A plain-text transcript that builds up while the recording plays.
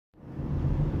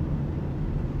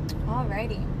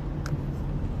Alrighty.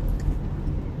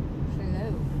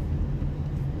 Hello.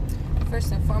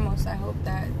 First and foremost, I hope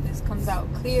that this comes out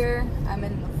clear. I'm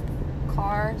in the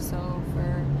car, so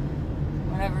for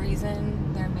whatever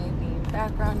reason, there may be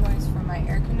background noise from my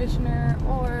air conditioner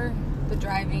or the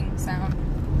driving sound.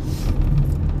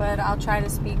 But I'll try to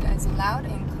speak as loud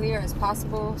and clear as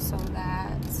possible so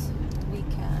that we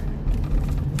can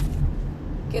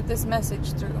get this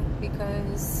message through,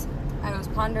 because I was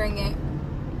pondering it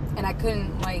and I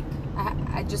couldn't,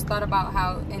 I just thought about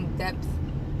how in depth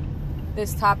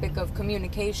this topic of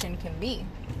communication can be,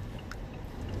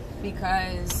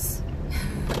 because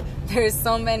there's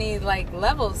so many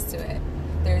levels to it.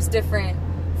 There's different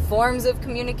forms of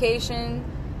communication,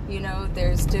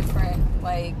 there's different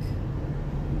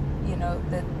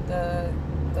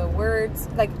the words,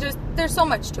 there's so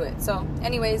much to it. So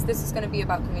anyways, this is going to be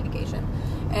about communication.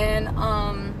 And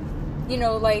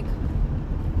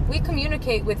we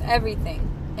communicate with everything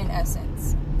in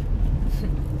essence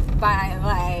by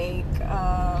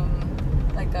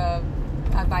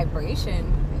a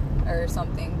vibration or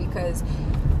something, because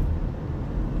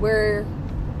we're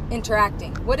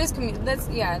interacting. What is let's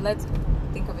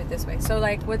think of it this way. So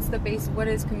what's the base? What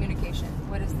is communication?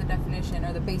 What is the definition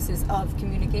or the basis of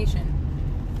communication?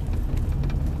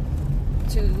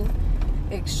 To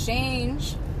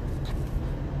exchange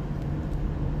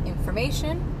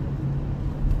information,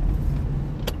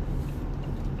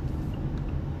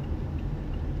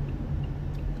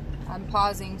 I'm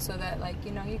pausing so that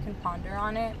you can ponder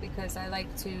on it, because I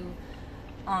like to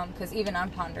because even I'm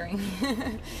pondering.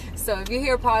 So if you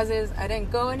hear pauses, I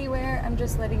didn't go anywhere. I'm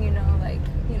just letting you know,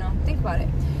 think about it.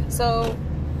 So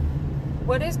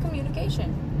what is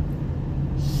communication?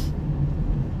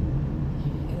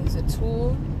 It is a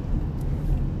tool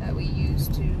that we use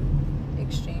to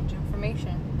exchange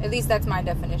information. At least that's my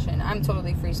definition. I'm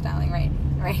totally freestyling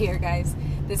right here, guys.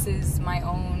 This is my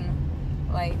own,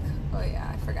 oh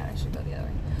yeah, I forgot I should go the other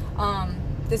way.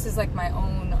 This is my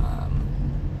own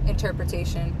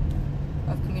interpretation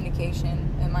of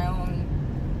communication and my own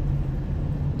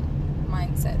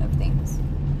mindset of things.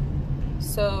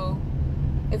 So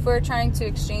if we're trying to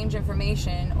exchange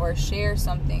information or share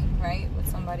something, right, with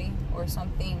somebody or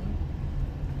something,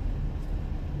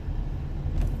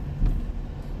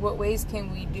 what ways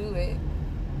can we do it?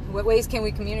 What ways can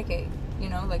we communicate?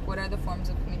 What are the forms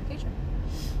of communication?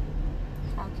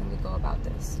 How can we go about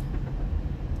this?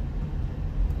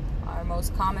 Our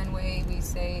most common way we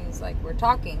say is we're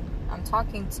talking. I'm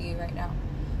talking to you right now.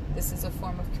 This is a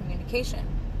form of communication.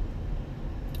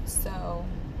 So,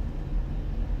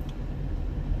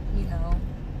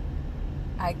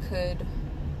 I could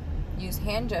use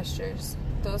hand gestures.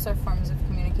 Those are forms of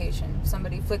communication. If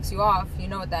somebody flicks you off, you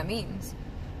know what that means.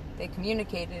 They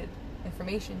communicated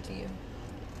information to you.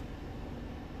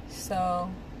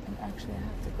 So, and actually I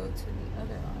have to go to the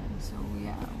other line. So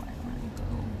yeah, why don't I go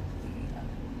the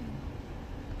other way?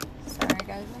 Sorry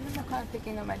guys, I'm in the car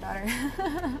picking up my daughter.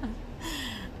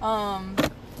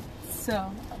 So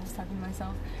I was talking to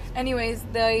myself. Anyways,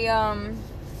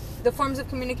 the forms of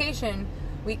communication.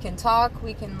 We can talk,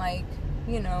 we can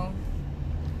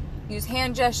use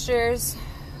hand gestures,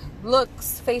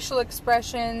 looks, facial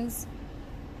expressions.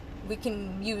 We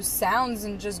can use sounds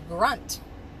and just grunt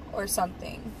or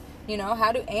something.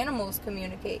 How do animals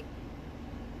communicate?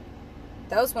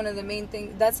 That was one of the main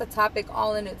things. That's a topic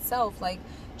all in itself,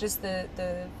 just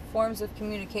the forms of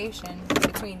communication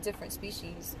between different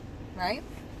species, right?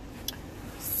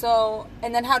 So,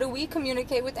 and then how do we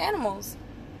communicate with animals?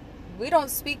 We don't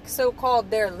speak so-called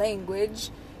their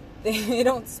language. They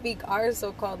don't speak our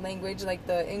so-called language, like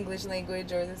the English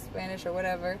language or the Spanish or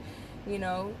whatever.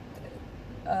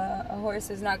 A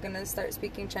horse is not going to start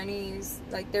speaking Chinese.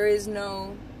 There is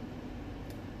no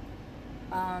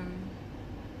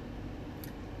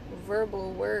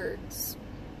verbal words.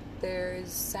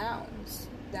 There's sounds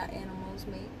that animals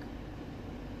make.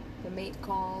 The mate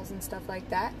calls and stuff like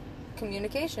that.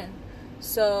 Communication.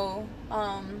 So,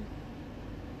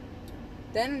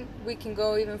 then we can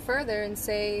go even further and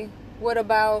say, what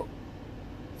about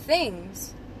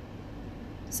things?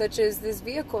 Such as this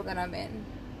vehicle that I'm in.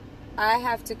 I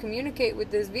have to communicate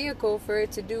with this vehicle for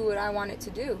it to do what I want it to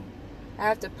do. I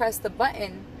have to press the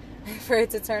button for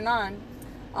it to turn on.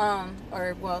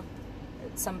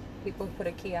 Some people put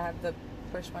a key. I have the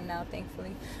push one now,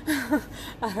 thankfully.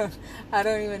 I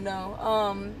don't even know.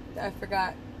 I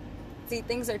forgot. See,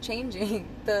 things are changing.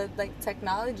 The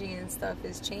technology and stuff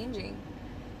is changing.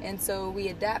 And so we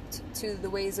adapt to the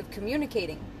ways of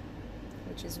communicating,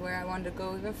 which is where I wanted to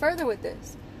go even further with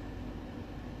this.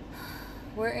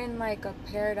 We're in a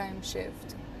paradigm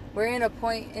shift. We're in a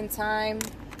point in time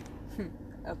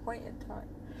a point in time.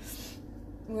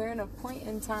 We're in a point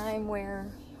in time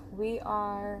where we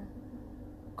are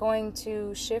going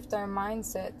to shift our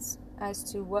mindsets as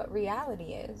to what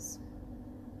reality is.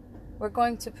 We're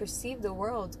going to perceive the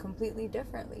world completely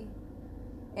differently.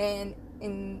 And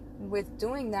with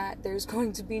doing that, there's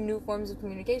going to be new forms of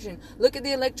communication. Look at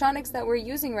the electronics that we're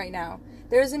using right now.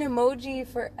 There's an emoji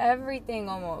for everything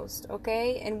almost,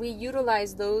 okay? And we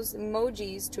utilize those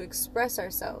emojis to express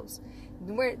ourselves.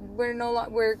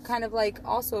 We're kind of like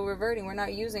also reverting. We're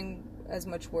not using as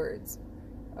much words,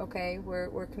 okay?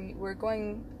 We're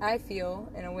going, I feel,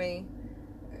 in a way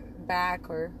back,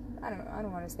 or I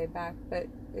don't want to say back, but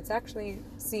it's actually,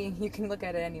 see, you can look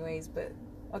at it anyways, but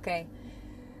okay.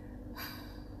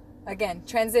 Again,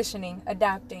 transitioning,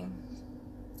 adapting.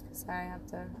 Sorry, I have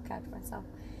to catch myself.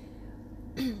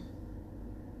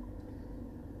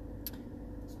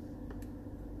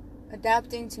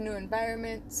 Adapting to new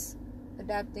environments,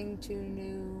 adapting to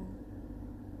new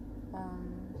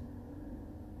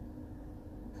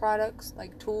products,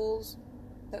 like tools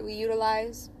that we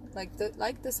utilize, like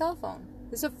the cell phone.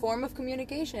 It's a form of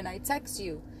communication. I text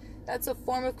you. That's a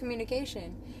form of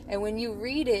communication. And when you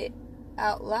read it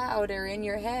out loud or in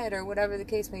your head or whatever the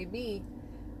case may be,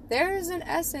 there's an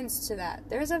essence to that.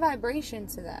 There's a vibration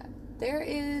to that. There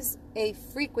is a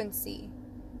frequency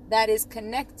that is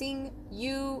connecting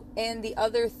you and the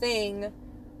other thing,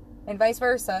 and vice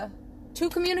versa, to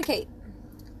communicate.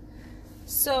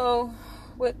 So,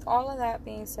 with all of that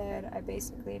being said, I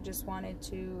basically just wanted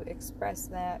to express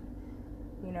that,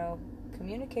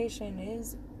 communication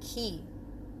is key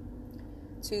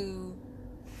to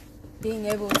being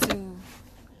able to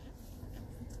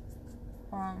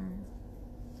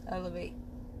elevate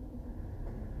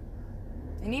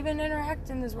and even interact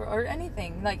in this world, or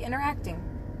anything like interacting.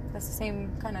 That's the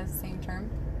same term.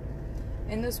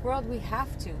 In this world, we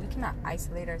cannot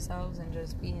isolate ourselves and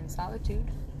just be in solitude.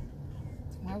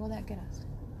 Where will that get us?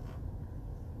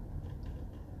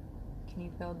 Can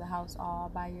you build the house all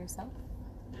by yourself?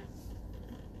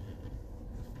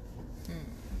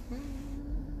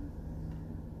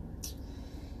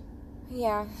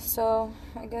 Yeah, so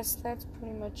I guess that's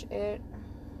pretty much it.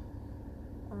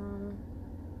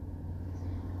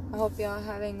 I hope y'all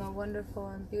having a wonderful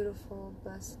and beautiful,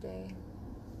 blessed day.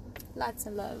 Lots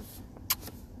of love.